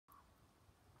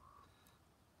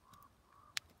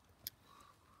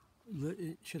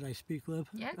Should I speak, Lib?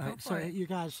 Yeah, go for so it. you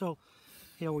guys, so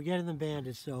we're getting them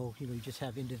banded, so you just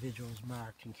have individuals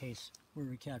marked in case we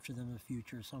recapture them in the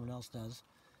future, or someone else does.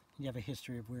 You have a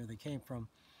history of where they came from.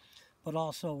 But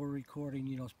also we're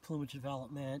recording, plumage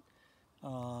development,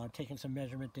 taking some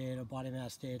measurement data, body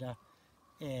mass data,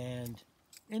 and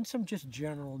some just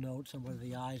general notes on whether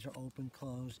the eyes are open,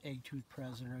 closed, egg tooth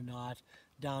present or not,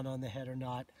 down on the head or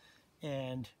not.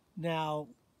 And now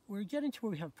we're getting to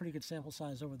where we have pretty good sample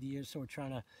size over the years, so we're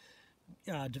trying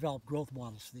to develop growth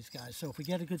models for these guys. So if we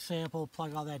get a good sample,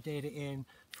 plug all that data in,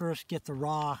 first get the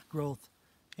raw growth,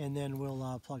 and then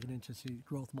we'll plug it into the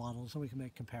growth models, and we can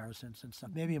make comparisons and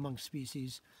stuff, maybe among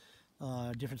species,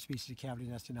 different species of cavity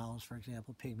nesting owls, for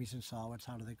example, pygmies and saw-whets,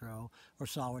 how do they grow, or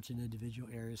saw-whets in individual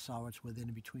areas, saw-whets within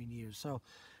and between years. So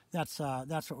that's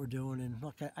what we're doing. And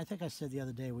look, I think I said the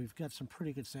other day, we've got some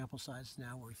pretty good sample sizes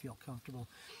now where we feel comfortable.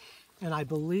 And I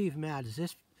believe, Matt, is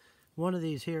this one of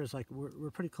these here is like we're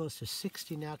pretty close to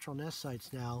 60 natural nest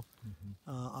sites now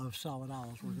of saw-whet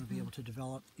owls. We're going to be able to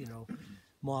develop,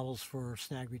 models for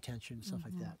snag retention and stuff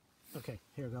like that. Okay,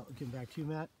 here we go. I'll give it back to you,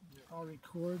 Matt. I'll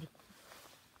record.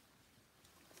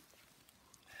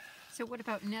 So what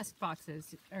about nest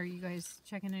boxes? Are you guys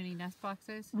checking any nest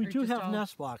boxes? We do have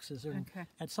nest boxes, and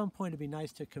at some point it'd be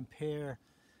nice to compare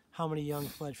how many young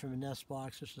fledged from a nest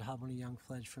box versus how many young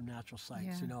fledged from natural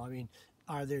sites. Yeah. I mean,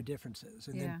 are there differences?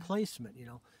 And then placement,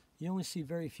 you only see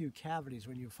very few cavities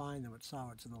when you find them with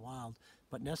saw-whets in the wild,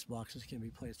 but nest boxes can be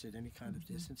placed at any kind of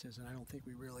distances, and I don't think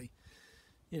we really,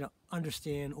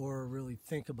 understand or really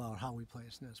think about how we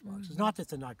place nest boxes. Not that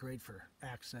they're not great for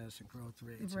access and growth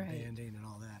rates and banding and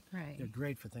all that. Right. They're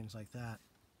great for things like that.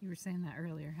 You were saying that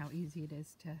earlier, how easy it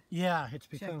is to it's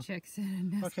become check chicks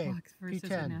in a nest box versus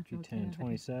P10. a natural P10,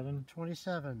 27.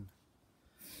 27.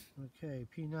 Okay,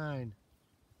 P9.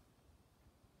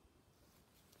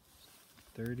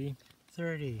 30.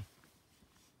 30.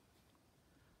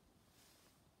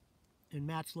 And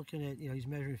Matt's looking at, he's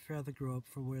measuring feather growth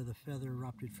from where the feather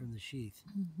erupted from the sheath.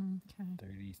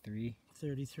 33.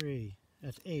 33.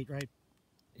 That's 8, right?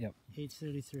 Yep. 8's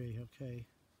 33, okay.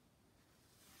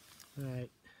 All right,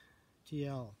 TL.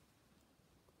 Yeah.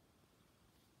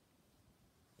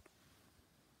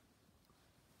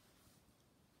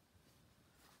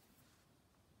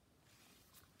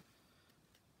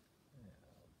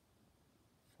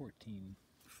 14.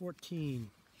 14.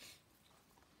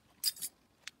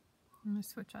 I'm going to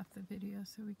switch off the video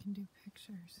so we can do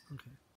pictures. Okay.